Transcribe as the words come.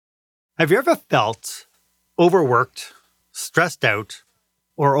Have you ever felt overworked, stressed out,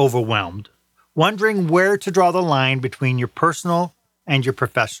 or overwhelmed, wondering where to draw the line between your personal and your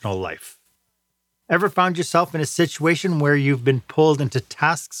professional life? Ever found yourself in a situation where you've been pulled into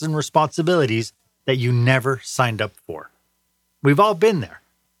tasks and responsibilities that you never signed up for? We've all been there,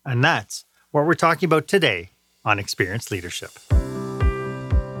 and that's what we're talking about today on Experienced Leadership.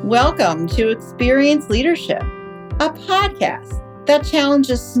 Welcome to Experienced Leadership, a podcast that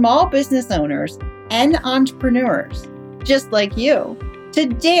challenges small business owners and entrepreneurs, just like you, to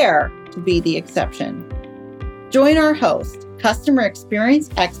dare to be the exception. Join our host, customer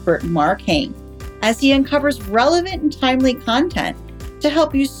experience expert Mark Hain, as he uncovers relevant and timely content to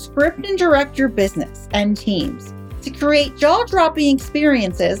help you script and direct your business and teams to create jaw-dropping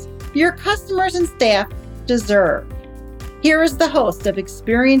experiences your customers and staff deserve. Here is the host of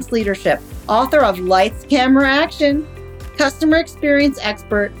Experienced Leadership, author of Lights, Camera, Action, customer experience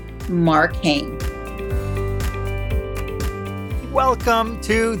expert, Mark Hain. Welcome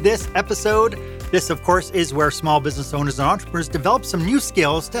to this episode. This, of course, is where small business owners and entrepreneurs develop some new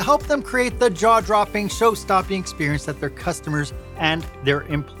skills to help them create the jaw-dropping, show-stopping experience that their customers and their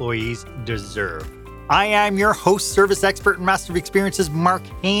employees deserve. I am your host, service expert, and master of experiences, Mark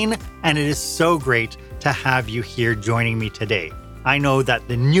Hain, and it is so great to have you here joining me today. I know that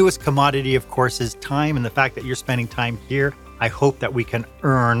the newest commodity, of course, is time, and the fact that you're spending time here, I hope that we can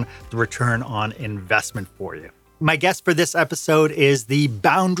earn the return on investment for you. My guest for this episode is the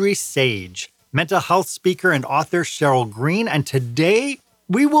Boundary Sage, mental health speaker and author Sheryl Green, and today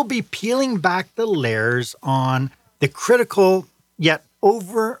we will be peeling back the layers on the critical yet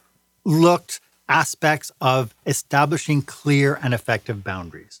overlooked aspects of establishing clear and effective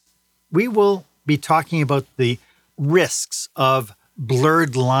boundaries. We will be talking about the risks of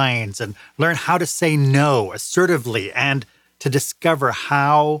blurred lines and learn how to say no assertively and to discover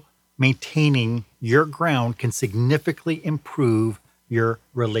how maintaining your ground can significantly improve your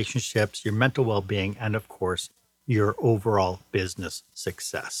relationships, your mental well-being, and of course, your overall business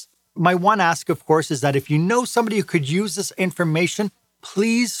success. My one ask, of course, is that if you know somebody who could use this information,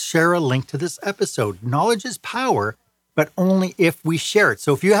 please share a link to this episode. Knowledge is power, but only if we share it.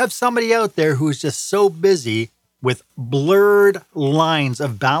 So if you have somebody out there who's just so busy with blurred lines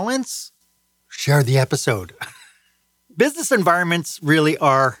of balance, share the episode. Business environments really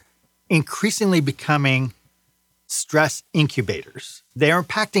are increasingly becoming stress incubators. They are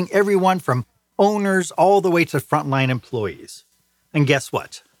impacting everyone from owners all the way to frontline employees. And guess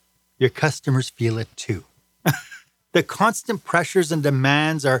what? Your customers feel it too. The constant pressures and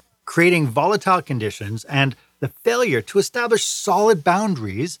demands are creating volatile conditions, and the failure to establish solid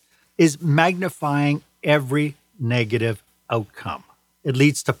boundaries is magnifying every negative outcome. It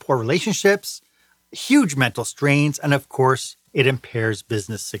leads to poor relationships, huge mental strains, and of course, it impairs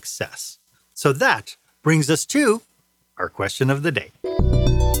business success. So that brings us to our question of the day.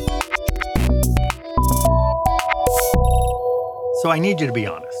 So I need you to be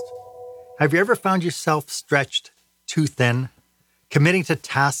honest. Have you ever found yourself stretched too thin, committing to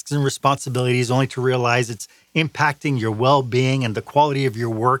tasks and responsibilities only to realize it's impacting your well-being and the quality of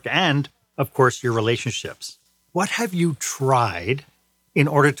your work and, of course, your relationships? What have you tried in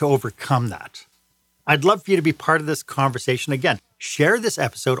order to overcome that? I'd love for you to be part of this conversation. Again, share this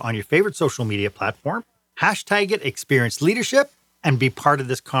episode on your favorite social media platform, hashtag it Experienced Leadership, and be part of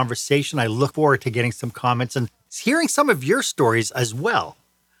this conversation. I look forward to getting some comments and hearing some of your stories as well.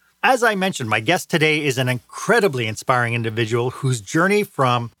 As I mentioned, my guest today is an incredibly inspiring individual whose journey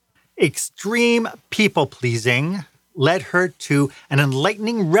from extreme people-pleasing led her to an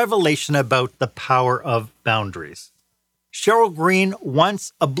enlightening revelation about the power of boundaries. Sheryl Green,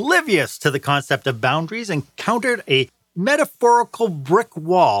 once oblivious to the concept of boundaries, encountered a metaphorical brick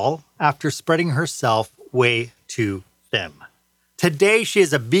wall after spreading herself way too thin. Today, she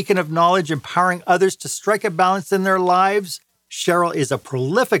is a beacon of knowledge, empowering others to strike a balance in their lives. Sheryl is a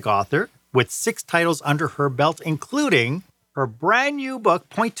prolific author with 6 titles under her belt, including her brand new book,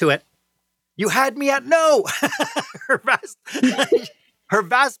 Point to It, You Had Me at No! Her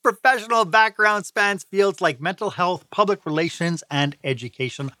vast professional background spans fields like mental health, public relations, and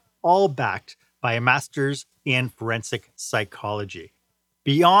education, all backed by a master's in forensic psychology.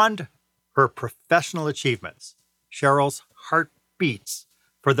 Beyond her professional achievements, Sheryl's heart beats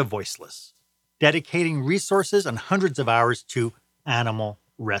for the voiceless, dedicating resources and hundreds of hours to animal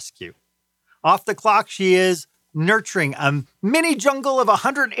rescue. Off the clock, she is nurturing a mini jungle of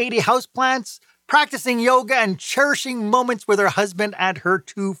 180 houseplants, practicing yoga, and cherishing moments with her husband and her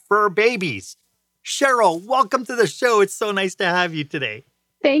 2 fur babies. Sheryl, welcome to the show. It's so nice to have you today.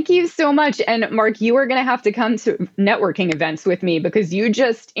 Thank you so much. And Mark, you are going to have to come to networking events with me because you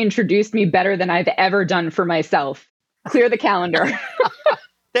just introduced me better than I've ever done for myself. Clear the calendar.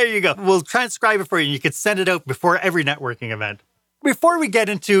 There you go. We'll transcribe it for you. You can send it out before every networking event. Before we get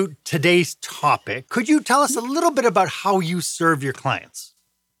into today's topic, could you tell us a little bit about how you serve your clients?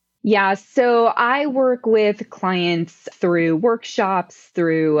 Yeah, so I work with clients through workshops,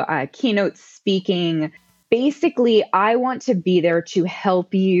 through keynote speaking. Basically, I want to be there to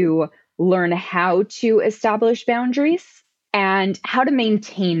help you learn how to establish boundaries and how to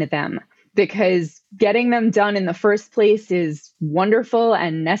maintain them, because getting them done in the first place is wonderful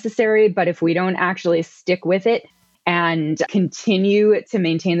and necessary. But if we don't actually stick with it and continue to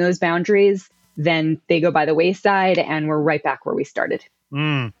maintain those boundaries, then they go by the wayside and we're right back where we started.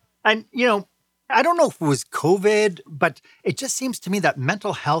 And, I don't know if it was COVID, but it just seems to me that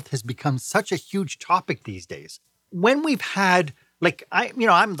mental health has become such a huge topic these days. When we've had,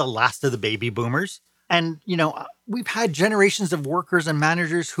 I'm the last of the baby boomers. And, we've had generations of workers and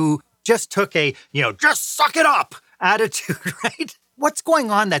managers who just took a, just suck it up attitude, right? What's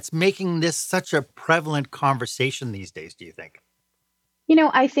going on that's making this such a prevalent conversation these days, do you think?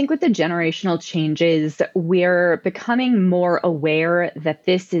 I think with the generational changes, we're becoming more aware that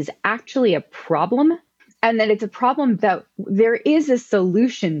this is actually a problem and that it's a problem that there is a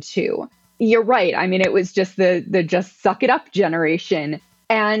solution to. You're right. I mean, it was just the just suck it up generation.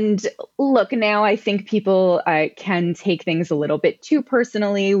 And look, now I think people can take things a little bit too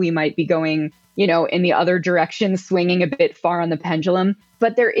personally. We might be going, in the other direction, swinging a bit far on the pendulum.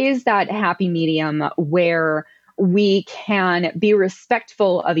 But there is that happy medium where we can be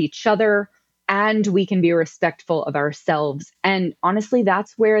respectful of each other and we can be respectful of ourselves. And honestly,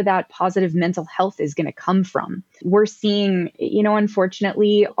 that's where that positive mental health is going to come from. We're seeing,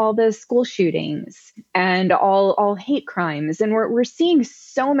 unfortunately, all the school shootings and all hate crimes. And we're seeing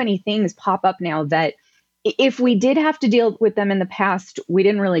so many things pop up now that if we did have to deal with them in the past, we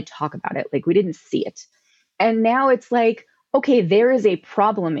didn't really talk about it. Like we didn't see it. And now it's like, okay, there is a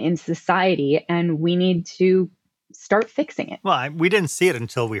problem in society and we need to start fixing it. Well, we didn't see it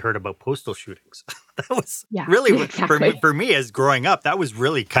until we heard about postal shootings. That was really, exactly. for me as growing up, that was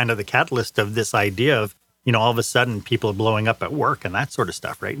really kind of the catalyst of this idea of, all of a sudden people are blowing up at work and that sort of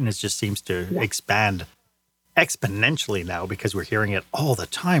stuff, right? And it just seems to expand exponentially now because we're hearing it all the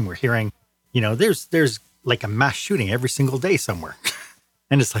time. We're hearing, there's like a mass shooting every single day somewhere.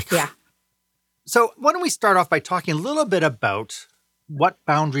 And it's like, yeah. So why don't we start off by talking a little bit about what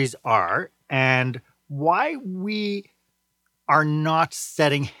boundaries are and why we are not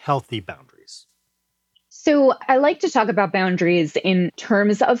setting healthy boundaries. So I like to talk about boundaries in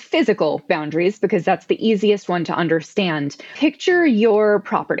terms of physical boundaries because that's the easiest one to understand. Picture your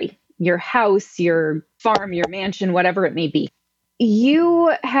property, your house, your farm, your mansion, whatever it may be.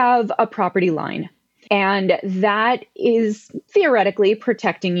 You have a property line, and that is theoretically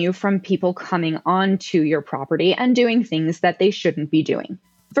protecting you from people coming onto your property and doing things that they shouldn't be doing.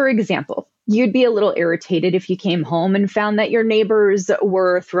 For example, you'd be a little irritated if you came home and found that your neighbors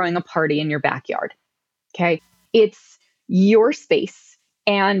were throwing a party in your backyard. Okay. It's your space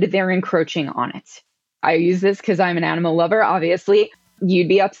and they're encroaching on it. I use this because I'm an animal lover, obviously. You'd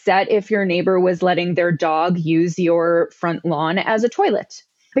be upset if your neighbor was letting their dog use your front lawn as a toilet.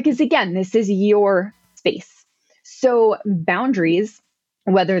 Because again, this is your space. So boundaries,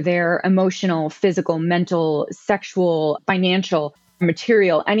 whether they're emotional, physical, mental, sexual, financial,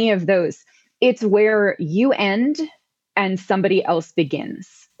 material, any of those, it's where you end and somebody else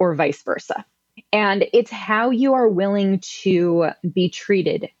begins, or vice versa. And it's how you are willing to be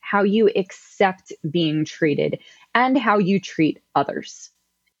treated, how you accept being treated, and how you treat others.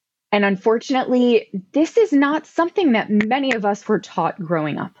 And unfortunately, this is not something that many of us were taught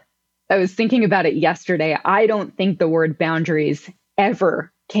growing up. I was thinking about it yesterday. I don't think the word boundaries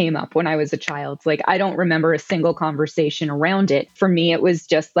ever came up when I was a child. Like, I don't remember a single conversation around it. For me, it was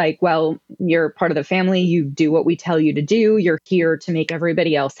just like, well, you're part of the family. You do what we tell you to do. You're here to make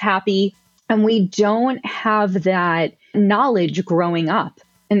everybody else happy. And we don't have that knowledge growing up.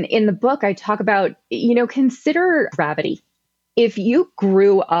 And in the book, I talk about, consider gravity. If you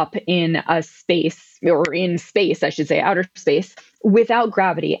grew up in a space, or in space, I should say, outer space, without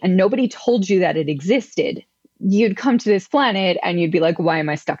gravity, and nobody told you that it existed, you'd come to this planet and you'd be like, why am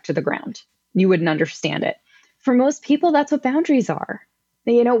I stuck to the ground? You wouldn't understand it. For most people, that's what boundaries are.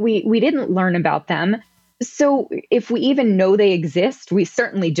 We didn't learn about them. So if we even know they exist, we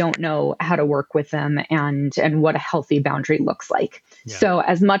certainly don't know how to work with them and what a healthy boundary looks like. Yeah. So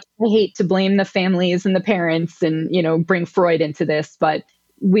as much as I hate to blame the families and the parents and, bring Freud into this, but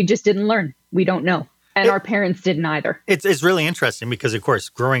we just didn't learn. We don't know. And our parents didn't either. It's really interesting because, of course,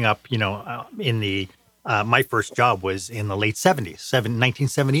 growing up, in the my first job was in the late 70s,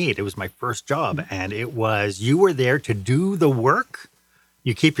 1978. It was my first job. And it was, you were there to do the work.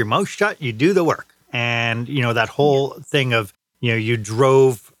 You keep your mouth shut, you do the work. And, that whole thing of, you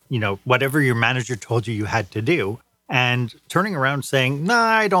drove, whatever your manager told you had to do. And turning around saying, no,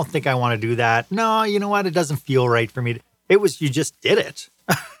 I don't think I want to do that. No, you know what? It doesn't feel right for me. It was, you just did it.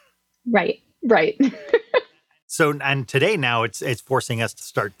 Right. So, and today now it's forcing us to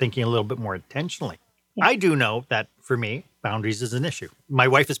start thinking a little bit more intentionally. Yeah. I do know that for me, boundaries is an issue. My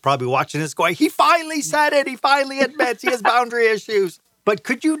wife is probably watching this going, he finally said it. He finally admits he has boundary issues. But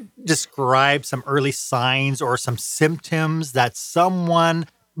could you describe some early signs or some symptoms that someone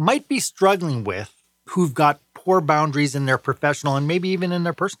might be struggling with who've got poor boundaries in their professional and maybe even in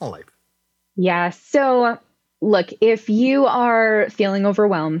their personal life? Yeah. So look, if you are feeling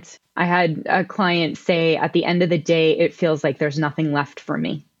overwhelmed, I had a client say at the end of the day, it feels like there's nothing left for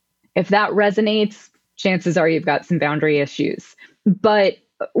me. If that resonates, chances are you've got some boundary issues. But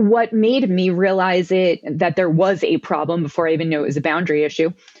what made me realize that there was a problem before I even knew it was a boundary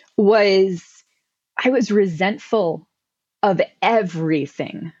issue was I was resentful of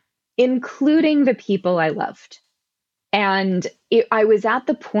everything, including the people I loved. And I was at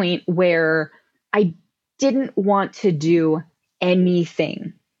the point where I didn't want to do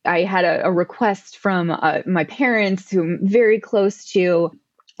anything. I had a request from my parents, who I'm very close to,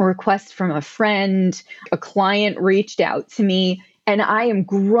 a request from a friend, a client reached out to me, and I am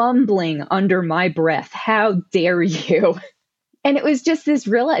grumbling under my breath, how dare you? And it was just this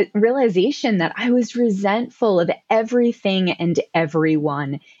realization that I was resentful of everything and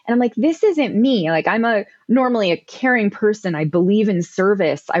everyone. And I'm like, this isn't me. Like, I'm normally a caring person. I believe in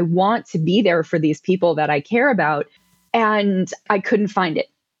service. I want to be there for these people that I care about. And I couldn't find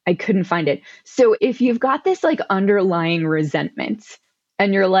it. So if you've got this like underlying resentment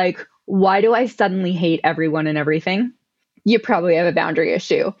and you're like, why do I suddenly hate everyone and everything? You probably have a boundary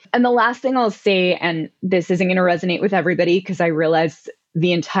issue. And the last thing I'll say, and this isn't going to resonate with everybody because I realize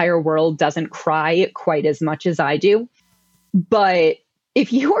the entire world doesn't cry quite as much as I do. But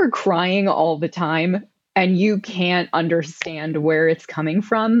if you are crying all the time and you can't understand where it's coming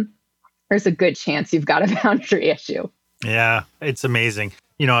from, there's a good chance you've got a boundary issue. Yeah, it's amazing.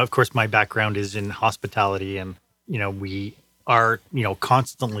 Of course, my background is in hospitality, and, we are,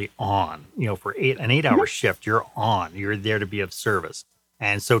 constantly on, for an 8-hour shift, you're on, you're there to be of service.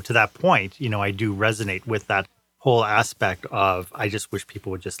 And so to that point, I do resonate with that whole aspect of, I just wish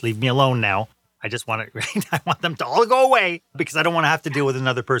people would just leave me alone now. I just want I want them to all go away because I don't want to have to deal with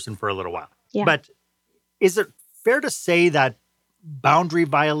another person for a little while. Yeah. But is it fair to say that boundary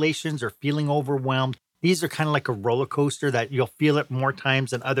violations or feeling overwhelmed, these are kind of like a roller coaster that you'll feel it more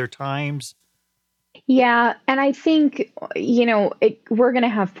times than other times? Yeah. And I think, we're going to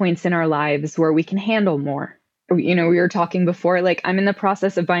have points in our lives where we can handle more. We were talking before, like, I'm in the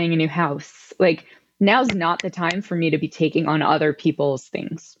process of buying a new house. Like, now's not the time for me to be taking on other people's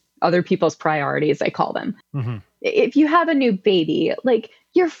things, other people's priorities, I call them. Mm-hmm. If you have a new baby, like,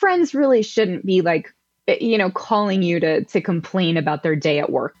 your friends really shouldn't be like, calling you to complain about their day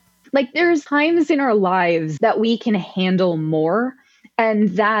at work. Like, there's times in our lives that we can handle more, and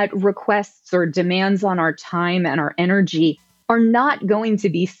that requests or demands on our time and our energy are not going to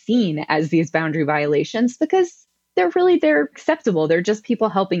be seen as these boundary violations because they're acceptable. They're just people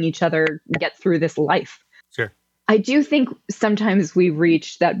helping each other get through this life. Sure. I do think sometimes we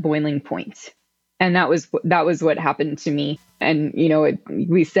reach that boiling point. And that was what happened to me. And,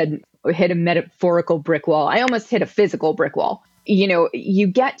 we said hit a metaphorical brick wall. I almost hit a physical brick wall. You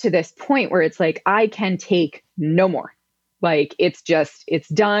get to this point where it's like, I can take no more. Like, it's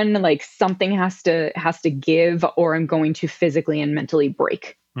done. Like, something has to give, or I'm going to physically and mentally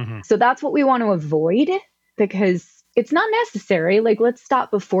break. Mm-hmm. So that's what we want to avoid, because it's not necessary. Like, let's stop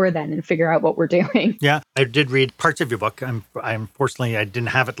before then and figure out what we're doing. Yeah, I did read parts of your book. Unfortunately, I didn't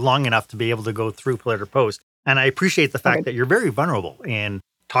have it long enough to be able to go through Politer Post. And I appreciate the fact that you're very vulnerable in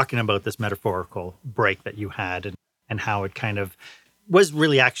talking about this metaphorical break that you had, and how it kind of was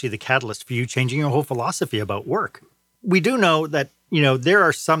really actually the catalyst for you changing your whole philosophy about work. We do know that, there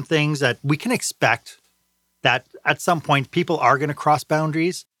are some things that we can expect that at some point people are going to cross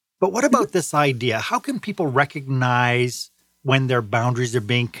boundaries. But what about this idea? How can people recognize when their boundaries are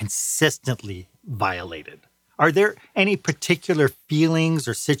being consistently violated? Are there any particular feelings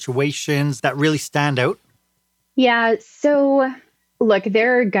or situations that really stand out? Yeah. So look,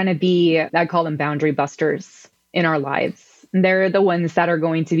 there are going to be, I call them boundary busters in our lives. They're the ones that are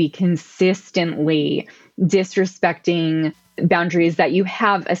going to be consistently disrespecting boundaries that you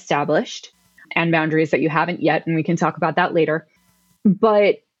have established. and boundaries that you haven't yet. And we can talk about that later.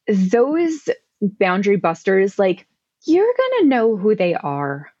 But those boundary busters, like, you're going to know who they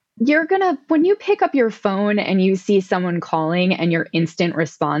are. When you pick up your phone and you see someone calling and your instant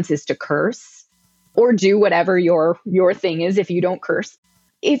response is to curse or do whatever your thing is if you don't curse.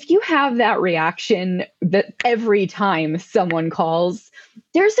 If you have that reaction that every time someone calls,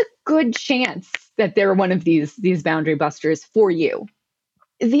 there's a good chance that they're one of these boundary busters for you.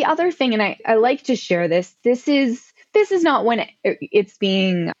 The other thing, and I like to share this is not when it's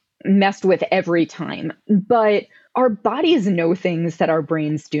being messed with every time, but our bodies know things that our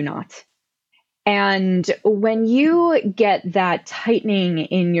brains do not. And when you get that tightening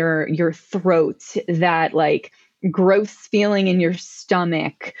in your throat, that like gross feeling in your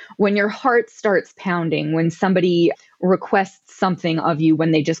stomach, when your heart starts pounding, when somebody requests something of you,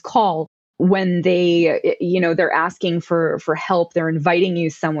 when they just call, when they're asking for help, they're inviting you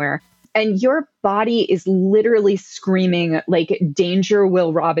somewhere, and your body is literally screaming like, danger,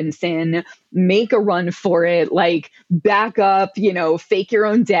 Will Robinson, make a run for it, like back up, fake your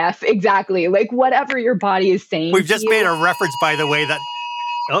own death. Exactly. Like whatever your body is saying. We've just made a reference, by the way, that,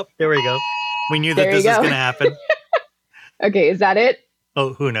 oh, there we go. We knew that this was going to happen. Okay. Is that it?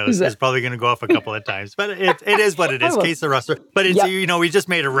 Oh, who knows? It's probably going to go off a couple of times, but it is what it is. Case of Russell. But it's, we just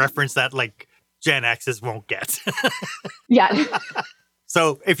made a reference that like Gen X's won't get. Yeah.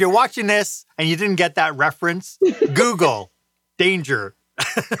 So if you're watching this and you didn't get that reference, Google danger.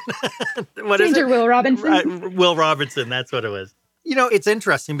 What is Danger, it? Will Robinson. Will Robinson, that's what it was. It's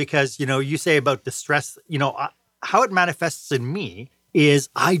interesting because, you say about the stress, how it manifests in me is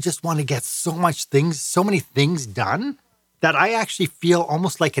I just want to get so many things done that I actually feel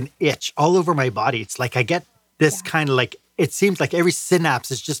almost like an itch all over my body. It's like I get this kind of like, it seems like every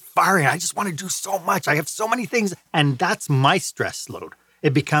synapse is just firing. I just want to do so much. I have so many things. And that's my stress load.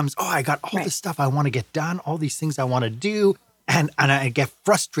 It becomes, I got all this stuff I want to get done, all these things I want to do. And I get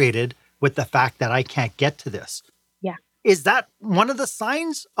frustrated with the fact that I can't get to this. Yeah. Is that one of the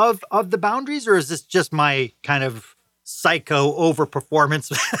signs of the boundaries, or is this just my kind of psycho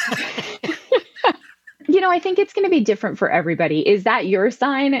overperformance? I think it's going to be different for everybody. Is that your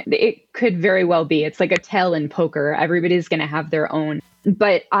sign? It could very well be. It's like a tell in poker. Everybody's going to have their own.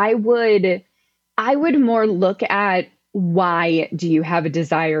 But I would more look at, why do you have a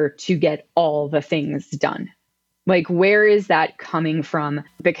desire to get all the things done? Like, where is that coming from?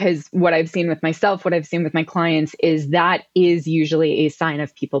 Because what I've seen with myself, what I've seen with my clients is that is usually a sign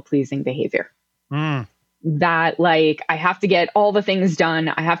of people-pleasing behavior. That like, I have to get all the things done.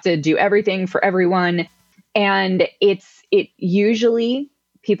 I have to do everything for everyone. And it usually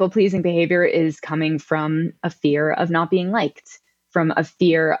people-pleasing behavior is coming from a fear of not being liked, from a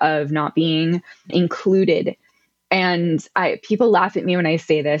fear of not being included. And people laugh at me when I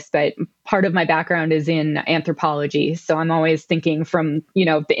say this, but part of my background is in anthropology. So I'm always thinking from,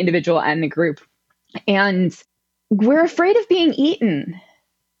 the individual and the group. And we're afraid of being eaten.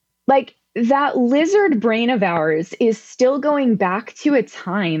 Like that lizard brain of ours is still going back to a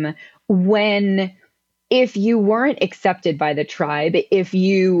time when if you weren't accepted by the tribe, if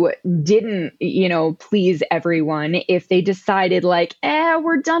you didn't, please everyone, if they decided like,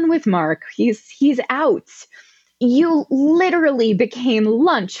 we're done with Mark, he's out, you literally became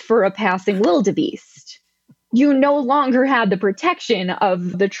lunch for a passing wildebeest. You no longer had the protection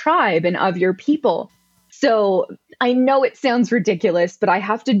of the tribe and of your people. So I know it sounds ridiculous, but I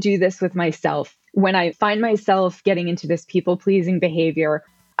have to do this with myself. When I find myself getting into this people-pleasing behavior,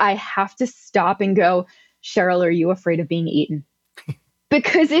 I have to stop and go, Sheryl, are you afraid of being eaten?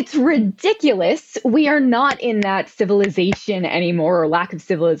 Because it's ridiculous. We are not in that civilization anymore, or lack of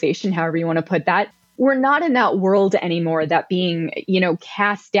civilization, however you want to put that. We're not in that world anymore that being,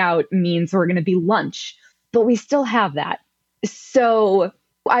 cast out means we're going to be lunch, but we still have that. So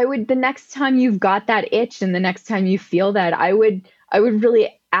the next time you've got that itch and the next time you feel that, I would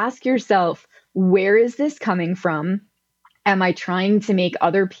really ask yourself, where is this coming from? Am I trying to make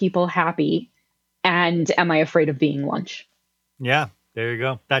other people happy? And am I afraid of being lunch? Yeah, there you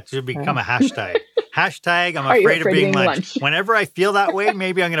go. That should become a hashtag. Hashtag, I'm afraid of being lunch. Whenever I feel that way,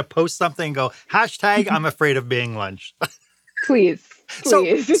 maybe I'm going to post something and go, hashtag, I'm afraid of being lunch. Please. So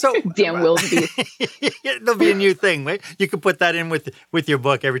damn wildebeest. There'll be a new thing. Right? You can put that in with your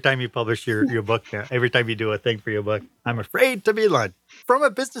book every time you publish your book. Every time you do a thing for your book. I'm afraid to be lunch. From a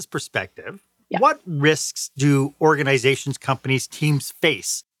business perspective, what risks do organizations, companies, teams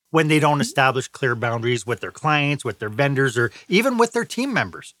face when they don't establish clear boundaries with their clients, with their vendors, or even with their team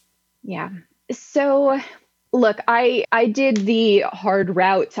members? Yeah. So Look, I did the hard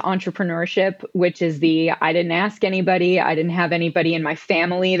route to entrepreneurship, which is I didn't ask anybody. I didn't have anybody in my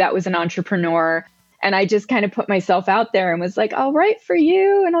family that was an entrepreneur. And I just kind of put myself out there and was like, I'll write for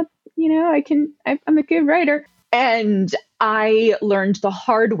you. And I'm a good writer. And I learned the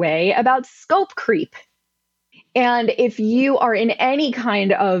hard way about scope creep. And if you are in any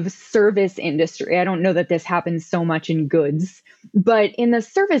kind of service industry, I don't know that this happens so much in goods, but in the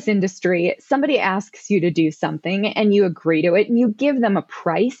service industry, somebody asks you to do something and you agree to it and you give them a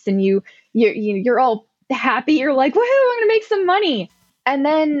price and you're all happy. You're like, woohoo, I'm going to make some money. And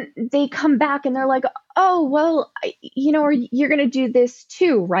then they come back and they're like, oh, well, you're going to do this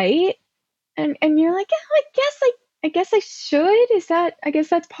too, right? And you're like, yeah, I guess I should. I guess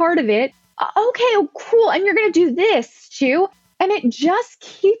that's part of it. Okay, oh, cool. And you're going to do this too. And it just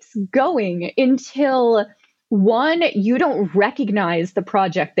keeps going until 1, you don't recognize the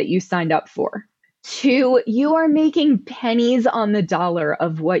project that you signed up for. 2, you are making pennies on the dollar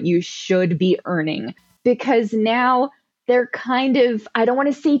of what you should be earning because now they're kind of, I don't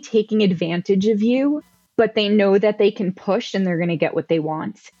want to say taking advantage of you, but they know that they can push and they're going to get what they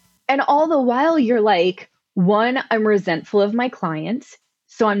want. And all the while you're like, 1, I'm resentful of my clients.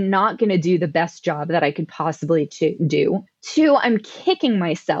 So I'm not going to do the best job that I could possibly do. 2, I'm kicking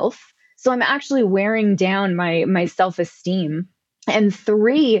myself. So I'm actually wearing down my self-esteem. And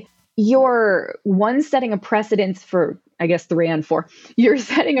 3, you're setting a precedence for, I guess 3 and 4, you're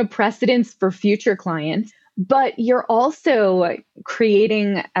setting a precedence for future clients, but you're also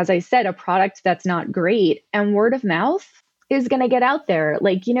creating, as I said, a product that's not great. And word of mouth is going to get out there.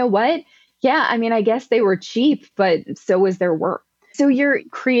 Like, you know what? Yeah, I mean, I guess they were cheap, but so was their work. So you're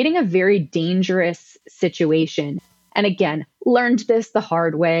creating a very dangerous situation. And again, learned this the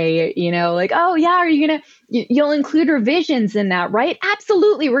hard way, like, oh yeah, are you you'll include revisions in that, right?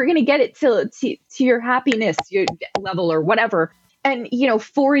 Absolutely. We're going to get it to your happiness your level or whatever. And,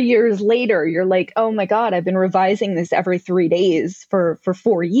 4 years later, you're like, oh my God, I've been revising this every 3 days for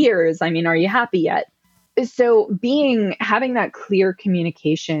 4 years. I mean, are you happy yet? So having that clear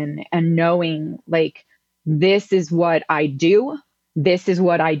communication and knowing like, this is what I do. This is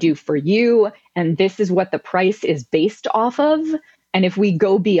what I do for you. And this is what the price is based off of. And if we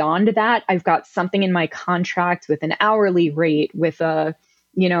go beyond that, I've got something in my contract with an hourly rate with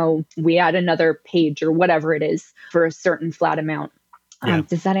we add another page or whatever it is for a certain flat amount. Yeah.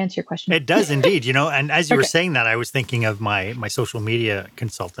 Does that answer your question? It does indeed. And as you were saying that, I was thinking of my social media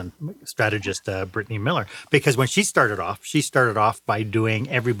consultant, strategist, Brittany Miller, because when she started off by doing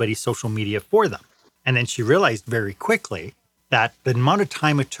everybody's social media for them. And then she realized very quickly that the amount of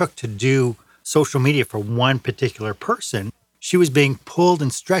time it took to do social media for one particular person, she was being pulled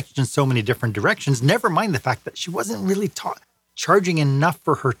and stretched in so many different directions, never mind the fact that she wasn't really charging enough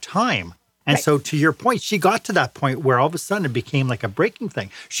for her time. And so to your point, she got to that point where all of a sudden it became like a breaking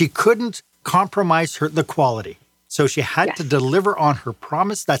thing. She couldn't compromise the quality. So she had to deliver on her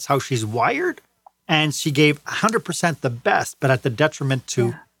promise. That's how she's wired. And she gave 100% the best, but at the detriment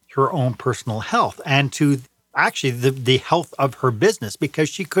to her own personal health and to actually the health of her business because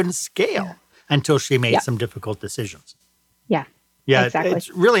she couldn't scale until she made some difficult decisions. Yeah, exactly. It's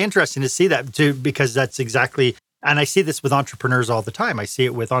really interesting to see that too, because that's exactly, and I see this with entrepreneurs all the time. I see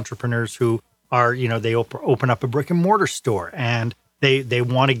it with entrepreneurs who are, they open up a brick and mortar store and they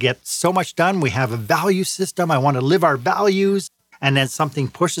want to get so much done. We have a value system. I want to live our values. And then something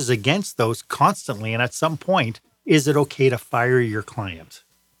pushes against those constantly. And at some point, is it okay to fire your client?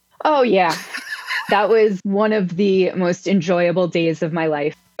 Oh, yeah. That was one of the most enjoyable days of my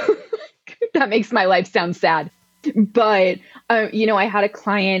life. That makes my life sound sad. But, I had a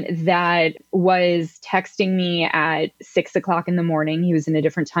client that was texting me at 6:00 in the morning. He was in a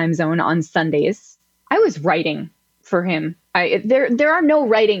different time zone on Sundays. I was writing for him. There are no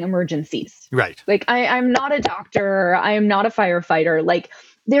writing emergencies. Right. Like I'm not a doctor. I am not a firefighter. Like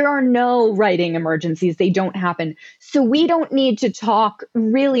there are no writing emergencies. They don't happen. So we don't need to talk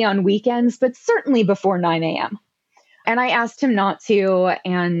really on weekends, but certainly before 9 a.m. And I asked him not to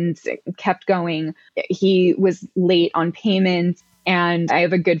and kept going. He was late on payment. And I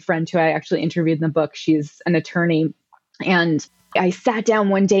have a good friend who I actually interviewed in the book. She's an attorney. And I sat down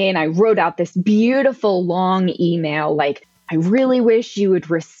one day and I wrote out this beautiful long email, like, I really wish you would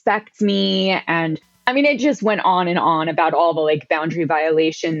respect me. And I mean, it just went on and on about all the boundary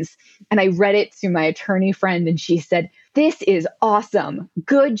violations. And I read it to my attorney friend and she said, this is awesome.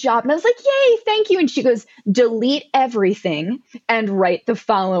 Good job. And I was like, yay, thank you. And she goes, delete everything and write the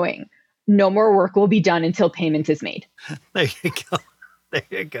following. No more work will be done until payment is made. There you go. There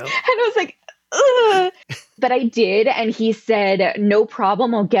you go. And I was like, ugh. But I did. And he said, no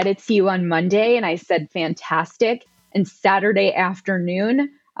problem. I'll get it to you on Monday. And I said, fantastic. And Saturday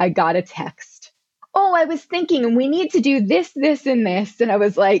afternoon, I got a text. Oh, I was thinking we need to do this, this, and this. And I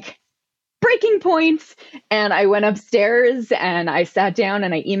was like, breaking points. And I went upstairs and I sat down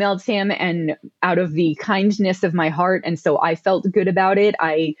and I emailed him, and out of the kindness of my heart, and so I felt good about it,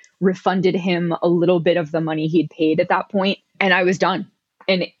 I refunded him a little bit of the money he'd paid at that point, and I was done.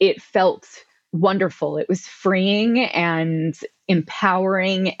 And it felt wonderful. It was freeing and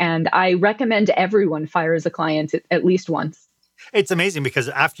empowering. And I recommend everyone fires a client at least once. It's amazing because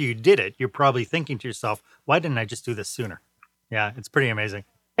after you did it, you're probably thinking to yourself, why didn't I just do this sooner? Yeah, it's pretty amazing.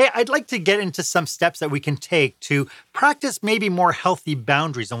 Hey, I'd like to get into some steps that we can take to practice maybe more healthy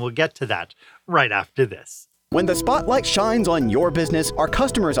boundaries, and we'll get to that right after this. When the spotlight shines on your business, are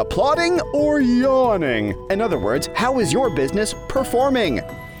customers applauding or yawning? In other words, how is your business performing?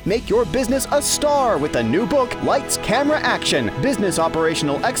 Make your business a star with the new book, Lights, Camera, Action, Business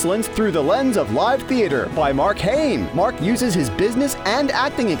Operational Excellence Through the Lens of Live Theater by Mark Hain. Mark uses his business and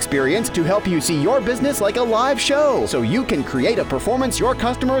acting experience to help you see your business like a live show, so you can create a performance your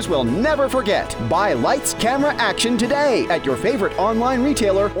customers will never forget. Buy Lights, Camera, Action today at your favorite online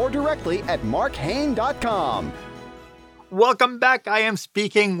retailer or directly at markhain.com. Welcome back. I am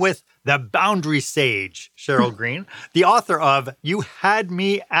speaking with the boundary sage, Sheryl Green, the author of You Had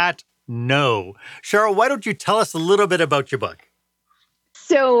Me at No. Sheryl, why don't you tell us a little bit about your book?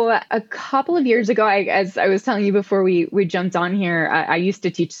 So a couple of years ago, as I was telling you before we jumped on here, I used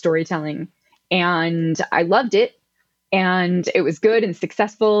to teach storytelling, and I loved it. And it was good and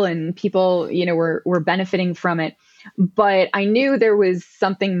successful, and people, were benefiting from it. But I knew there was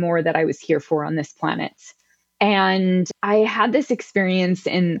something more that I was here for on this planet. And I had this experience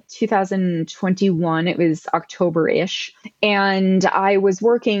in 2021. It was October-ish. And I was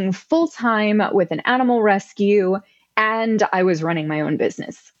working full-time with an animal rescue, and I was running my own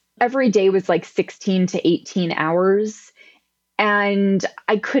business. Every day was like 16 to 18 hours. And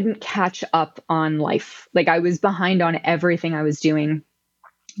I couldn't catch up on life. Like, I was behind on everything I was doing.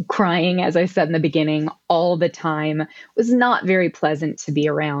 Crying, as I said in the beginning, all the time. It was not very pleasant to be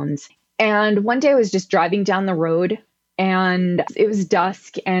around. And one day I was just driving down the road, and it was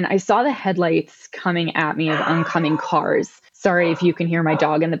dusk, and I saw the headlights coming at me of oncoming cars. Sorry if you can hear my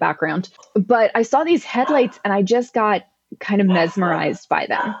dog in the background. But I saw these headlights, and I just got kind of mesmerized by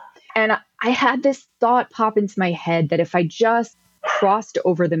them. And I had this thought pop into my head that if I just crossed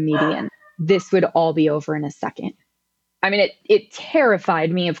over the median, this would all be over in a second. I mean, it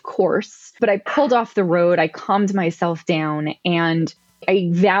terrified me, of course, but I pulled off the road, I calmed myself down, and I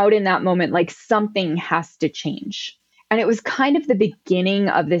vowed in that moment, like, something has to change. And it was kind of the beginning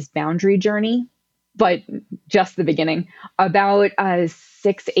of this boundary journey, but just the beginning. About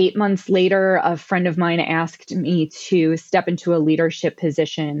 6-8 months later, a friend of mine asked me to step into a leadership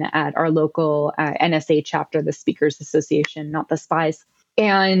position at our local NSA chapter, the Speakers Association, not the Spies.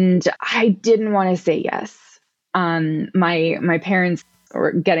 And I didn't want to say yes. My parents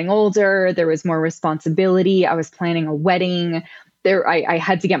were getting older. There was more responsibility. I was planning a wedding. I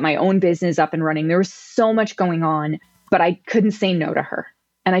had to get my own business up and running. There was so much going on, but I couldn't say no to her.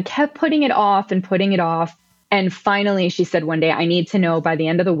 And I kept putting it off and putting it off. And finally, she said one day, I need to know by the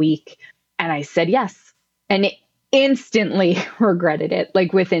end of the week. And I said yes. And instantly regretted it,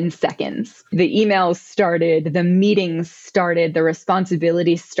 like within seconds. The emails started, the meetings started, the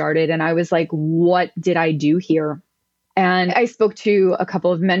responsibilities started. And I was like, what did I do here? And I spoke to a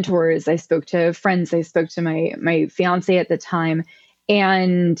couple of mentors. I spoke to friends. I spoke to my fiance at the time,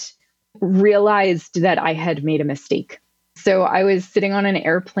 and realized that I had made a mistake. So I was sitting on an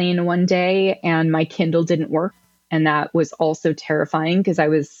airplane one day, and my Kindle didn't work. And that was also terrifying because I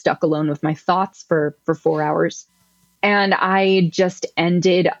was stuck alone with my thoughts for 4 hours. And I just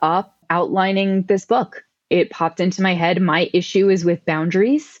ended up outlining this book. It popped into my head. My issue is with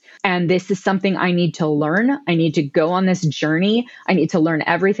boundaries. And this is something I need to learn. I need to go on this journey. I need to learn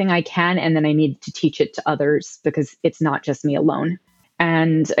everything I can. And then I need to teach it to others because it's not just me alone.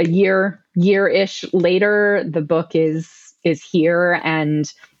 And a year-ish later, the book is here.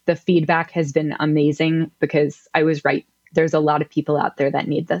 And the feedback has been amazing because I was right. There's a lot of people out there that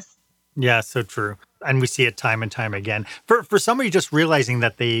need this. Yeah, so true. And we see it time and time again. For somebody just realizing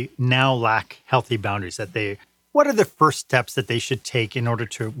that they now lack healthy boundaries, what are the first steps that they should take in order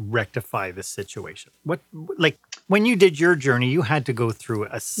to rectify this situation? Like when you did your journey, you had to go through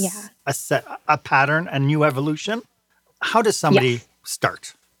a pattern, a new evolution. How does somebody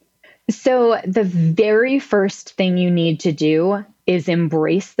start? So the very first thing you need to do is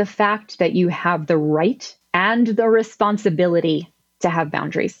embrace the fact that you have the right and the responsibility to have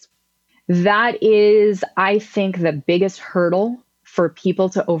boundaries. That is, I think, the biggest hurdle for people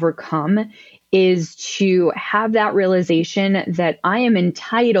to overcome is to have that realization that I am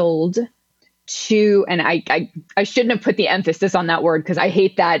entitled to, and I shouldn't have put the emphasis on that word because I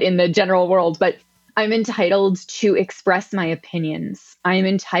hate that in the general world, but I'm entitled to express my opinions. I'm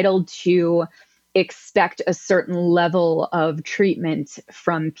entitled to expect a certain level of treatment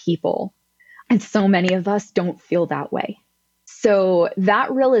from people. And so many of us don't feel that way. So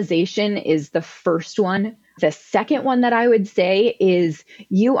that realization is the first one. The second one that I would say is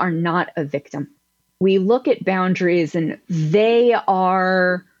you are not a victim. We look at boundaries and they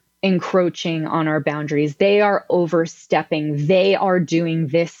are encroaching on our boundaries. They are overstepping. They are doing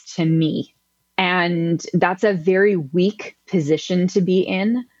this to me. And that's a very weak position to be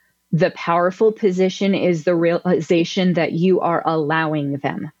in. The powerful position is the realization that you are allowing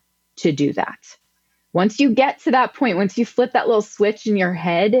them to do that. Once you get to that point, once you flip that little switch in your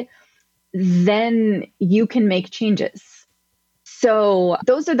head, then you can make changes. So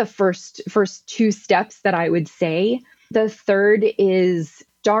those are the first two steps that I would say. The third is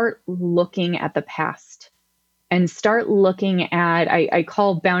start looking at the past and start looking at, I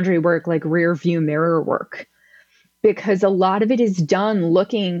call boundary work like rear view mirror work, because a lot of it is done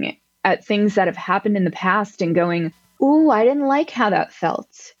looking at things that have happened in the past and going, ooh, I didn't like how that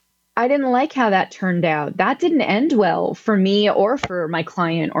felt. I didn't like how that turned out. That didn't end well for me or for my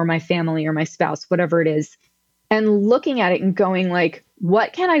client or my family or my spouse, whatever it is. And looking at it and going like,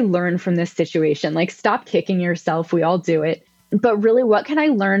 what can I learn from this situation? Like, stop kicking yourself. We all do it. But really, what can I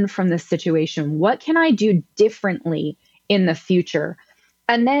learn from this situation? What can I do differently in the future?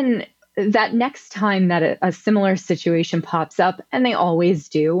 And then that next time that a similar situation pops up, and they always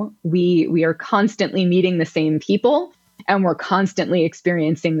do, we are constantly meeting the same people and we're constantly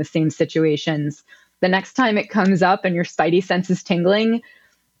experiencing the same situations. The next time it comes up and your spidey sense is tingling,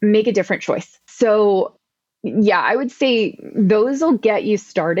 make a different choice. So yeah, I would say those will get you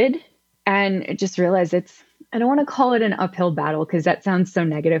started, and just realize I don't want to call it an uphill battle because that sounds so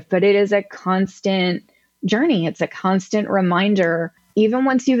negative, but it is a constant journey. It's a constant reminder. Even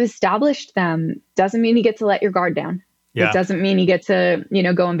once you've established them, doesn't mean you get to let your guard down. Yeah. It doesn't mean you get to,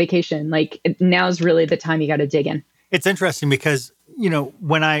 go on vacation. Like, now's really the time you got to dig in. It's interesting because,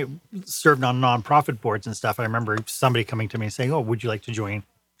 when I served on nonprofit boards and stuff, I remember somebody coming to me and saying, oh, would you like to join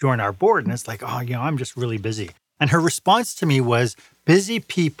our board? And it's like, oh, I'm just really busy. And her response to me was, busy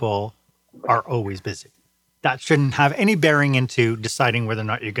people are always busy. That shouldn't have any bearing into deciding whether or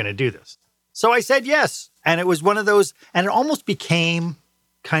not you're going to do this. So I said yes. And it was one of those, and it almost became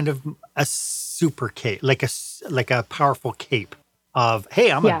kind of a super cape, like a powerful cape of,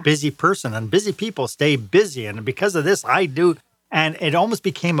 hey, I'm a busy person and busy people stay busy. And because of this, I do. And it almost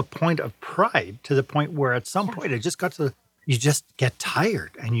became a point of pride to the point where at some point it just got to, you just get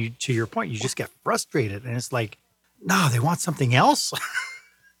tired. And to your point, you just get frustrated. And it's like, no, they want something else.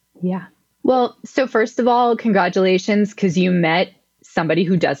 Yeah. Well, so first of all, congratulations, because you met somebody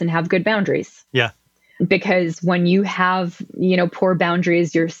who doesn't have good boundaries. Yeah. Because when you have, poor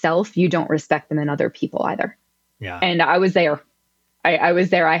boundaries yourself, you don't respect them in other people either. Yeah. And I was there. I was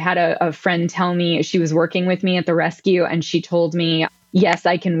there. I had a friend tell me, she was working with me at the rescue, and she told me, yes,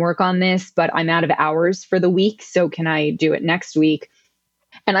 I can work on this, but I'm out of hours for the week. So can I do it next week?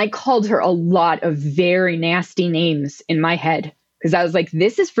 And I called her a lot of very nasty names in my head, because I was like,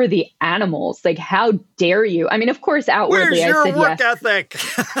 this is for the animals. Like, how dare you? I mean, of course, outwardly, I said, where's your work ethic?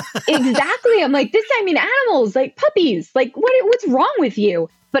 Exactly. I'm like, animals, like puppies. Like, what's wrong with you?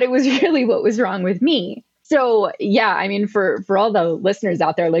 But it was really what was wrong with me. So yeah, I mean, for all the listeners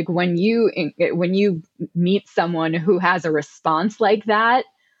out there, like when you meet someone who has a response like that,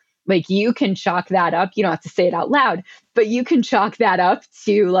 like you can chalk that up. You don't have to say it out loud, but you can chalk that up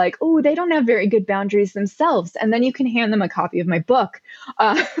to like, oh, they don't have very good boundaries themselves. And then you can hand them a copy of my book.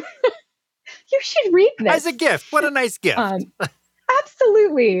 You should read this. As a gift. What a nice gift.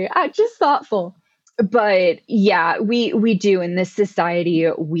 Absolutely. Just thoughtful. But yeah, we do in this society,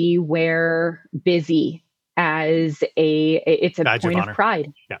 we wear busy as it's a badge point of of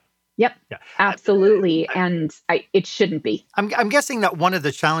pride. Yeah. Yep. Yeah. Absolutely. And it shouldn't be. I'm guessing that one of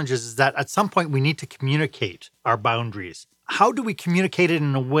the challenges is that at some point we need to communicate our boundaries. How do we communicate it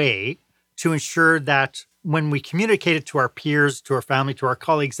in a way to ensure that when we communicate it to our peers, to our family, to our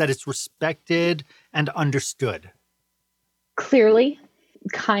colleagues, that it's respected and understood? Clearly,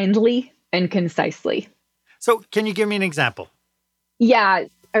 kindly, and concisely. So can you give me an example? Yeah.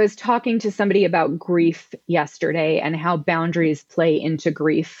 I was talking to somebody about grief yesterday and how boundaries play into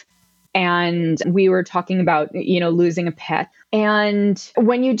grief. And we were talking about, losing a pet. And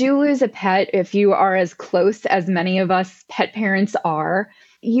when you do lose a pet, if you are as close as many of us pet parents are,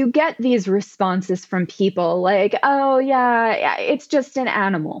 you get these responses from people like, oh, yeah, it's just an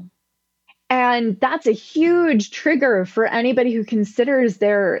animal. And that's a huge trigger for anybody who considers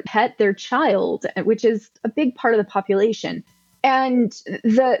their pet their child, which is a big part of the population. And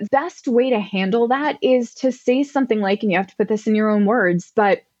the best way to handle that is to say something like, and you have to put this in your own words,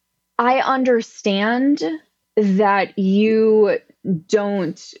 but I understand that you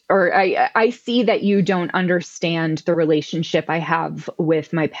don't, or I see that you don't understand the relationship I have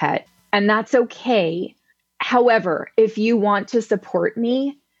with my pet, and that's okay. However, if you want to support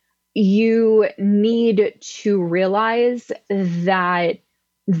me, you need to realize that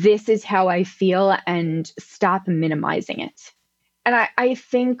this is how I feel and stop minimizing it. And I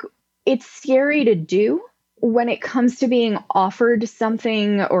think it's scary to do when it comes to being offered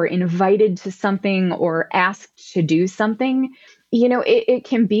something or invited to something or asked to do something. It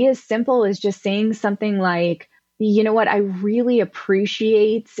can be as simple as just saying something like, you know what, I really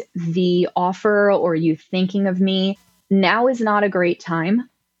appreciate the offer or you thinking of me. Now is not a great time,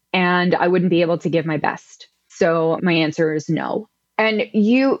 and I wouldn't be able to give my best. So my answer is no. And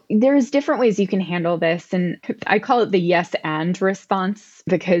there's different ways you can handle this. And I call it the yes and response,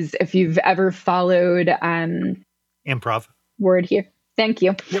 because if you've ever followed improv word here. Thank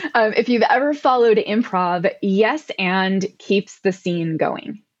you. Yep. If you've ever followed improv, yes and keeps the scene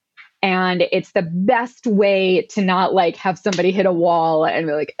going. And it's the best way to not like have somebody hit a wall and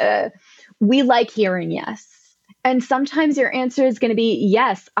be like, we like hearing yes. And sometimes your answer is going to be,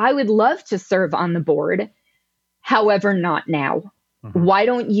 yes, I would love to serve on the board. However, not now. Mm-hmm. Why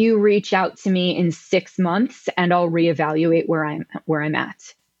don't you reach out to me in 6 months and I'll reevaluate where I'm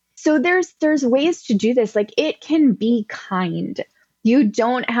at. So there's ways to do this. Like, it can be kind. You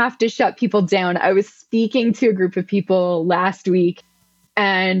don't have to shut people down. I was speaking to a group of people last week,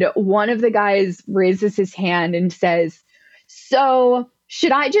 and one of the guys raises his hand and says, so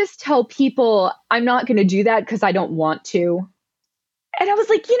should I just tell people I'm not going to do that because I don't want to? And I was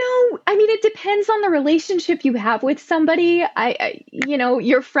like, it depends on the relationship you have with somebody.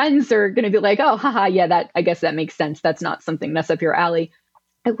 Your friends are going to be like, oh, haha, yeah, I guess that makes sense. That's not something that's up your alley.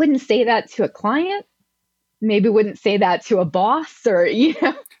 I wouldn't say that to a client. Maybe wouldn't say that to a boss or,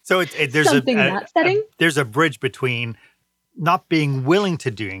 So there's something in that setting. There's a bridge between not being willing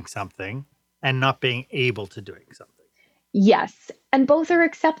to doing something and not being able to doing something. Yes. And both are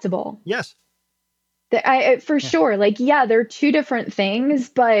acceptable. Yes. Sure. Like, yeah, they're two different things,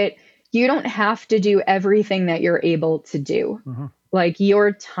 but you don't have to do everything that you're able to do. Mm-hmm. Like,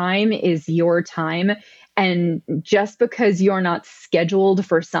 your time is your time. And just because you're not scheduled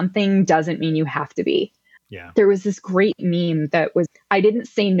for something doesn't mean you have to be. Yeah. There was this great meme that was, I didn't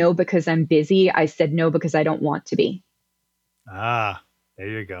say no because I'm busy. I said no because I don't want to be. Ah, there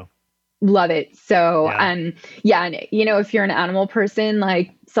you go. Love it. So, yeah. And if you're an animal person,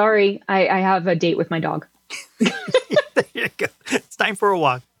 like, sorry, I have a date with my dog. There you go. It's time for a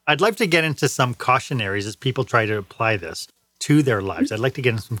walk. I'd like to get into some cautionaries as people try to apply this to their lives. I'd like to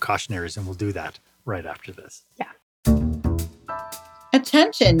get into some cautionaries, and we'll do that right after this. Yeah.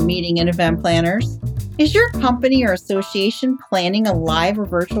 Attention, meeting and event planners. Is your company or association planning a live or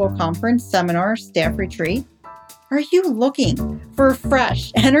virtual conference, seminar, staff retreat? Are you looking for a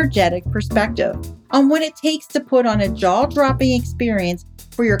fresh, energetic perspective on what it takes to put on a jaw-dropping experience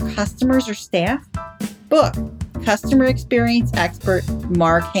for your customers or staff? Book customer experience expert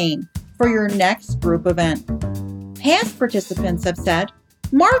Mark Hain for your next group event. Past participants have said,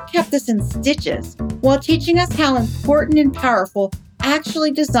 Mark kept us in stitches while teaching us how important and powerful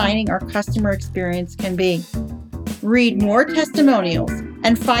actually designing our customer experience can be. Read more testimonials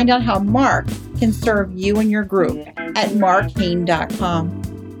and find out how Mark can serve you and your group at markhain.com.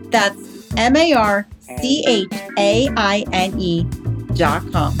 That's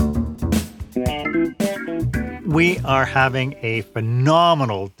markhaine.com. We are having a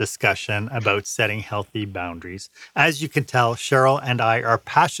phenomenal discussion about setting healthy boundaries. As you can tell, Sheryl and I are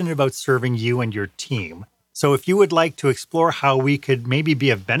passionate about serving you and your team. So if you would like to explore how we could maybe be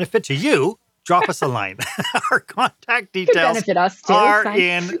of benefit to you, drop us a line. Our contact details are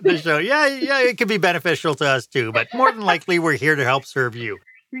in the show. Yeah, it could be beneficial to us too, but more than likely we're here to help serve you.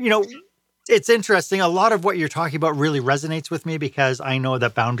 It's interesting. A lot of what you're talking about really resonates with me because I know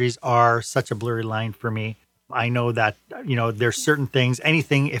that boundaries are such a blurry line for me. I know that, there's certain things,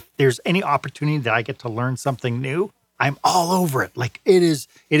 if there's any opportunity that I get to learn something new, I'm all over it. Like, it is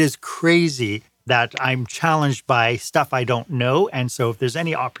crazy that I'm challenged by stuff I don't know. And so if there's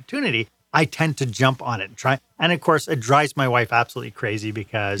any opportunity, I tend to jump on it and try. And of course, it drives my wife absolutely crazy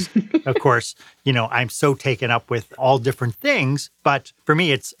because, of course, I'm so taken up with all different things. But for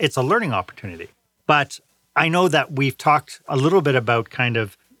me, it's a learning opportunity. But I know that we've talked a little bit about kind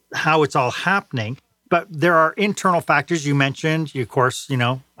of how it's all happening, but there are internal factors you mentioned. Of course,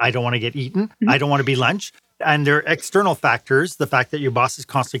 I don't want to get eaten. Mm-hmm. I don't want to be lunch. And there are external factors, the fact that your boss is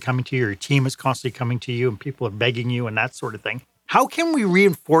constantly coming to you, your team is constantly coming to you, and people are begging you and that sort of thing. How can we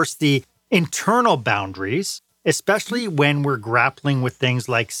reinforce the internal boundaries, especially when we're grappling with things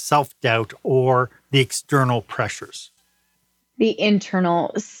like self-doubt or the external pressures? The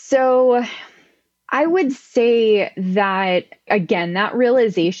internal. So I would say that, again, that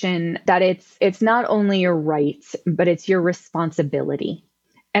realization that it's not only your right, but it's your responsibility.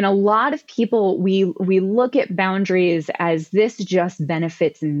 And a lot of people, we look at boundaries as this just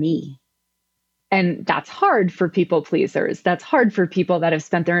benefits me. And that's hard for people pleasers. That's hard for people that have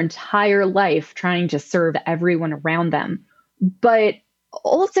spent their entire life trying to serve everyone around them. But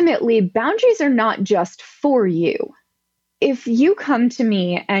ultimately, boundaries are not just for you. If you come to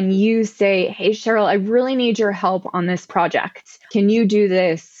me and you say, hey, Sheryl, I really need your help on this project. Can you do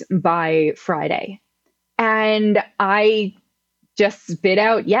this by Friday? And I just spit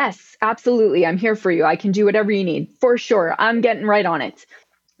out, yes, absolutely. I'm here for you. I can do whatever you need. For sure. I'm getting right on it.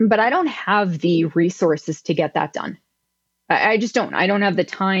 But I don't have the resources to get that done. I just don't. I don't have the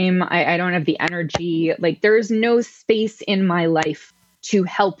time. I don't have the energy. Like, there's no space in my life to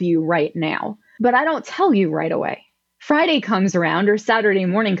help you right now. But I don't tell you right away. Friday comes around or Saturday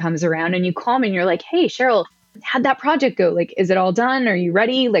morning comes around and you call me and you're like, hey, Sheryl, how'd that project go? Like, is it all done? Are you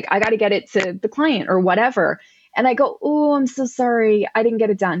ready? Like, I got to get it to the client or whatever. And I go, oh, I'm so sorry. I didn't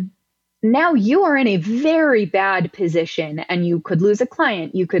get it done. Now you are in a very bad position and you could lose a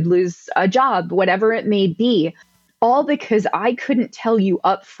client. You could lose a job, whatever it may be, all because I couldn't tell you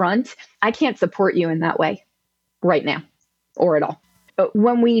up front. I can't support you in that way right now or at all. But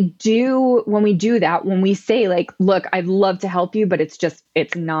when we do that, when we say like, look, I'd love to help you, but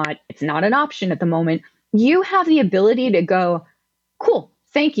it's not an option at the moment. You have the ability to go, cool,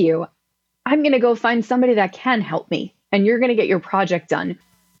 thank you. I'm going to go find somebody that can help me and you're going to get your project done.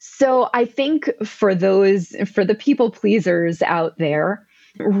 So I think for the people pleasers out there,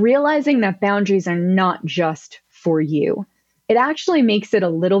 realizing that boundaries are not just for you, it actually makes it a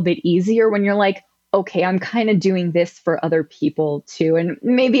little bit easier when you're like, okay, I'm kind of doing this for other people too. And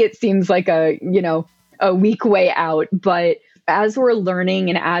maybe it seems like a weak way out, but as we're learning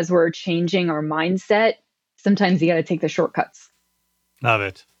and as we're changing our mindset, sometimes you got to take the shortcuts. Love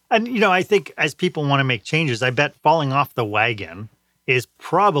it. And, I think as people want to make changes, I bet falling off the wagon is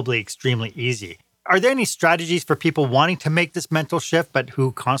probably extremely easy. Are there any strategies for people wanting to make this mental shift, but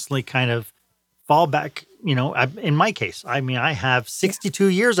who constantly kind of fall back? In my case, I have 62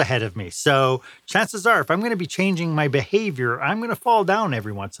 years ahead of me. So chances are, if I'm going to be changing my behavior, I'm going to fall down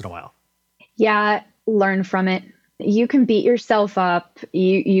every once in a while. Yeah, learn from it. You can beat yourself up.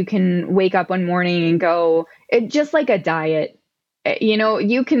 You can wake up one morning and go, just like a diet.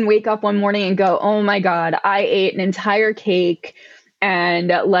 You can wake up one morning and go, oh my God, I ate an entire cake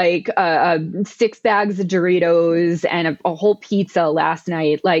and like 6 bags of Doritos and a whole pizza last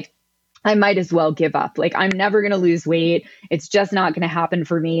night. Like, I might as well give up. Like, I'm never going to lose weight. It's just not going to happen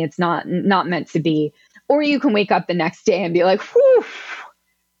for me. It's not meant to be. Or you can wake up the next day and be like, whew,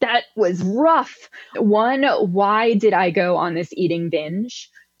 that was rough. 1, why did I go on this eating binge?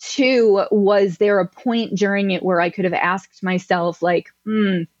 2, was there a point during it where I could have asked myself, like,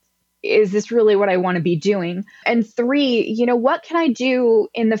 is this really what I want to be doing? And 3, what can I do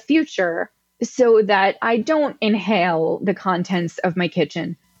in the future so that I don't inhale the contents of my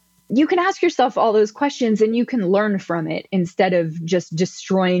kitchen? You can ask yourself all those questions and you can learn from it instead of just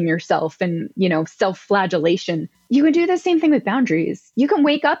destroying yourself and, self-flagellation. You can do the same thing with boundaries. You can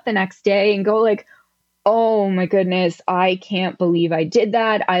wake up the next day and go like, oh my goodness, I can't believe I did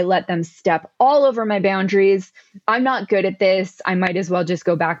that. I let them step all over my boundaries. I'm not good at this. I might as well just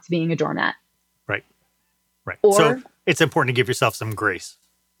go back to being a doormat. Right. Or, so it's important to give yourself some grace.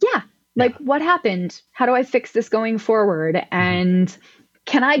 Yeah. Like, what happened? How do I fix this going forward? And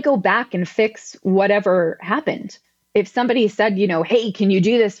can I go back and fix whatever happened? If somebody said, hey, can you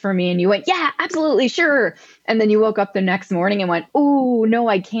do this for me? And you went, yeah, absolutely, sure. And then you woke up the next morning and went, oh, no,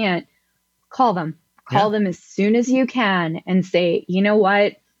 I can't. Call them. Call them as soon as you can and say, you know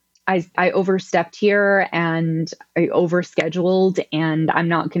what? I overstepped here and I overscheduled and I'm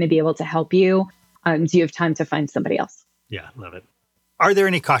not going to be able to help you. Do you have time to find somebody else? Yeah, love it. Are there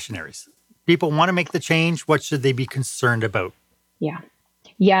any cautionaries? People want to make the change. What should they be concerned about?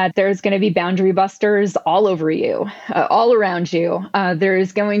 Yeah, there's going to be boundary busters all over you, all around you.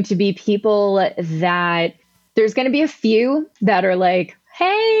 There's going to be people there's going to be a few that are like,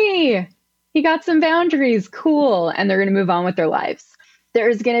 hey, you got some boundaries, cool. And they're going to move on with their lives.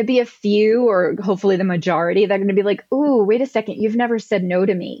 there's going to be a few, or hopefully the majority, that are going to be like, "Ooh, wait a second, you've never said no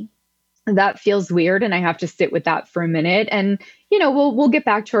to me. That feels weird." And I have to sit with that for a minute. And, we'll get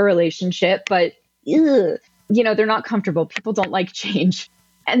back to our relationship, but, they're not comfortable. People don't like change.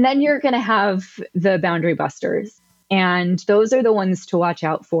 And then you're going to have the boundary busters. And those are the ones to watch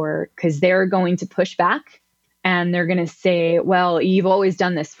out for, because they're going to push back and they're going to say, "Well, you've always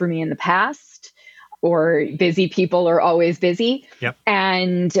done this for me in the past," or "Busy people are always busy." Yep.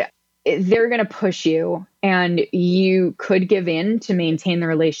 And they're going to push you, and you could give in to maintain the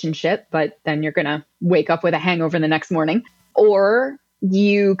relationship, but then you're going to wake up with a hangover the next morning. Or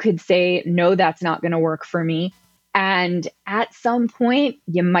you could say, "No, that's not going to work for me." And at some point,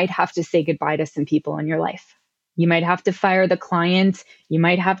 you might have to say goodbye to some people in your life. You might have to fire the client. You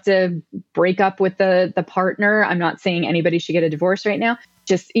might have to break up with the partner. I'm not saying anybody should get a divorce right now.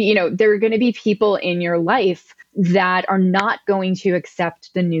 Just, there are going to be people in your life that are not going to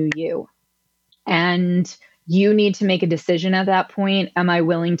accept the new you. And you need to make a decision at that point. Am I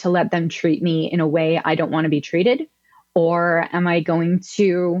willing to let them treat me in a way I don't want to be treated? Or am I going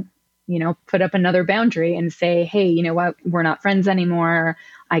to, put up another boundary and say, "Hey, you know what? We're not friends anymore.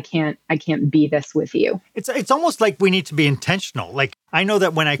 I can't be this with you." It's almost like we need to be intentional. Like, I know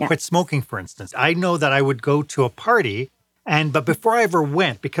that when I quit smoking, for instance, I know that I would go to a party, but before I ever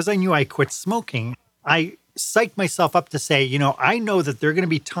went, because I knew I quit smoking, I psyched myself up to say, I know that there are going to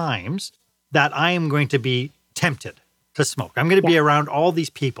be times that I am going to be tempted to smoke. I'm going to be around all these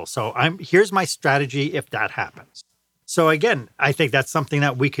people. So here's my strategy if that happens. So again, I think that's something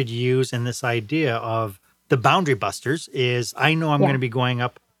that we could use in this idea of the boundary busters is, I know I'm going to be going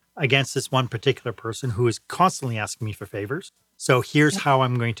up against this one particular person who is constantly asking me for favors. So here's how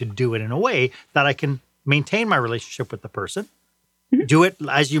I'm going to do it in a way that I can maintain my relationship with the person. Do it,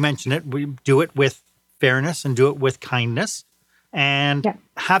 as you mentioned it, we do it with fairness and do it with kindness, and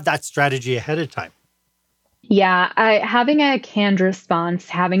have that strategy ahead of time. Yeah, having a canned response,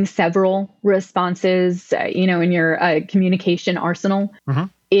 having several responses, in your communication arsenal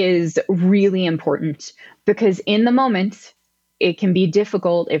is really important, because in the moment, it can be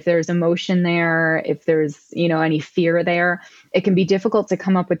difficult if there's emotion there, if there's, any fear there. It can be difficult to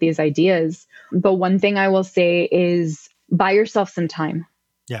come up with these ideas. But one thing I will say is buy yourself some time.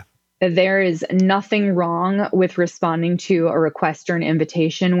 Yeah. There is nothing wrong with responding to a request or an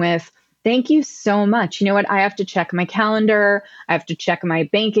invitation with, "Thank you so much. You know what? I have to check my calendar. I have to check my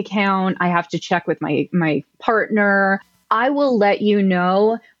bank account. I have to check with my partner. I will let you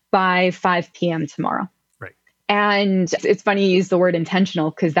know by 5 p.m. tomorrow." Right. And it's funny you use the word intentional,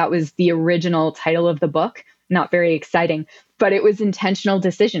 because that was the original title of the book. Not very exciting, but it was intentional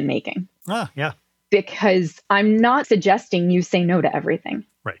decision making. Ah, yeah. Because I'm not suggesting you say no to everything.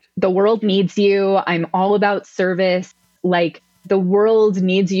 Right. The world needs you. I'm all about service. Like, the world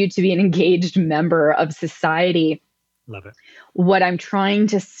needs you to be an engaged member of society. Love it. What I'm trying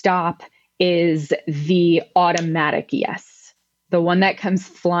to stop is the automatic yes, the one that comes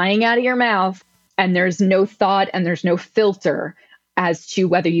flying out of your mouth, and there's no thought and there's no filter as to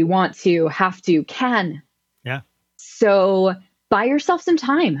whether you want to, have to, can. Yeah. So buy yourself some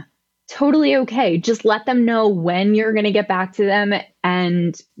time. Totally okay. Just let them know when you're going to get back to them,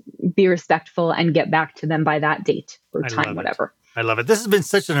 and be respectful and get back to them by that date or time, whatever. I love it. This has been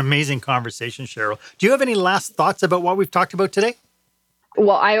such an amazing conversation, Sheryl. Do you have any last thoughts about what we've talked about today?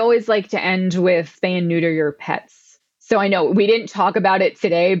 Well, I always like to end with spay and neuter your pets. So I know we didn't talk about it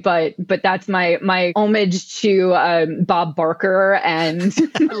today, but that's my homage to Bob Barker and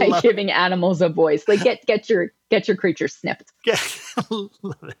giving animals a voice. Like, get your creatures snipped. Yeah,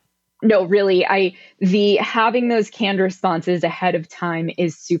 love it. No, really, having those canned responses ahead of time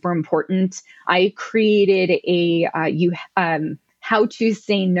is super important. I created a how to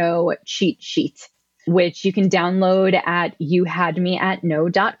say no cheat sheet, which you can download at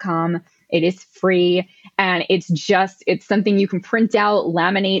youhadmeatno.com. It is free, and it's something you can print out,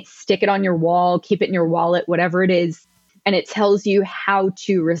 laminate, stick it on your wall, keep it in your wallet, whatever it is. And it tells you how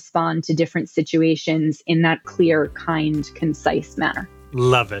to respond to different situations in that clear, kind, concise manner.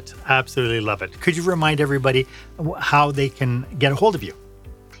 Love it. Absolutely love it. Could you remind everybody how they can get a hold of you?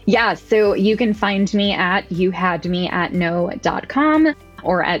 Yeah, so you can find me at youhadmeatno.com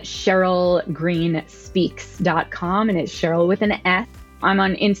or at SherylGreenSpeaks.com, and it's Sheryl with an S. I'm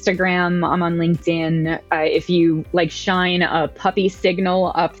on Instagram. I'm on LinkedIn. If you shine a puppy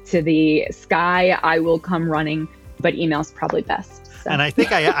signal up to the sky, I will come running, but email's probably best. So. And I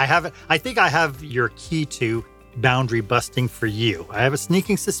think I have it. I think I have your key to boundary busting for you. I have a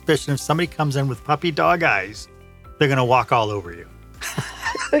sneaking suspicion if somebody comes in with puppy dog eyes, they're going to walk all over you.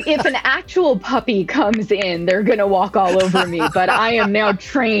 If an actual puppy comes in, they're going to walk all over me, but I am now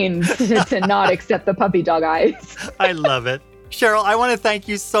trained to not accept the puppy dog eyes. I love it. Sheryl, I want to thank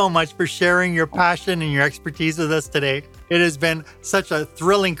you so much for sharing your passion and your expertise with us today. It has been such a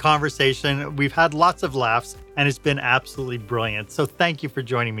thrilling conversation. We've had lots of laughs, and it's been absolutely brilliant. So thank you for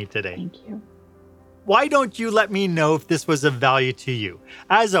joining me today. Thank you. Why don't you let me know if this was of value to you?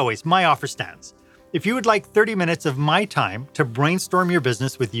 As always, my offer stands. If you would like 30 minutes of my time to brainstorm your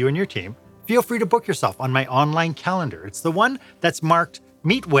business with you and your team, feel free to book yourself on my online calendar. It's the one that's marked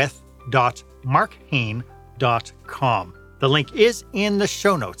meetwith.markhane.com. The link is in the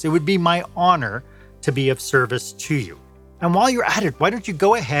show notes. It would be my honor to be of service to you. And while you're at it, why don't you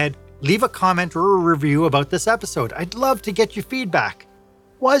go ahead, leave a comment or a review about this episode? I'd love to get your feedback.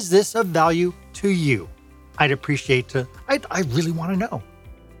 Was this of value to you? I'd appreciate I really want to know.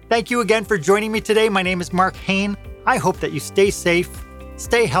 Thank you again for joining me today. My name is Mark Hane. I hope that you stay safe,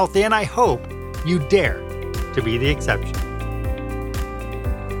 stay healthy, and I hope you dare to be the exception.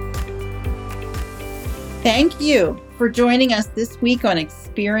 Thank you for joining us this week on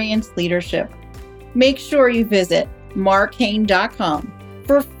Experience Leadership. Make sure you visit markhane.com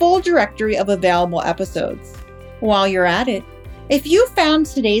for a full directory of available episodes. While you're at it, if you found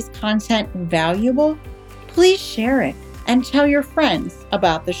today's content valuable, please share it and tell your friends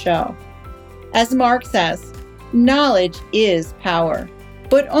about the show. As Mark says, knowledge is power,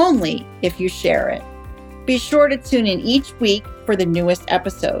 but only if you share it. Be sure to tune in each week for the newest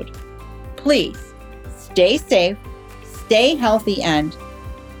episode. Please stay safe, stay healthy, and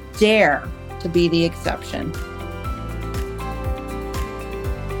dare to be the exception.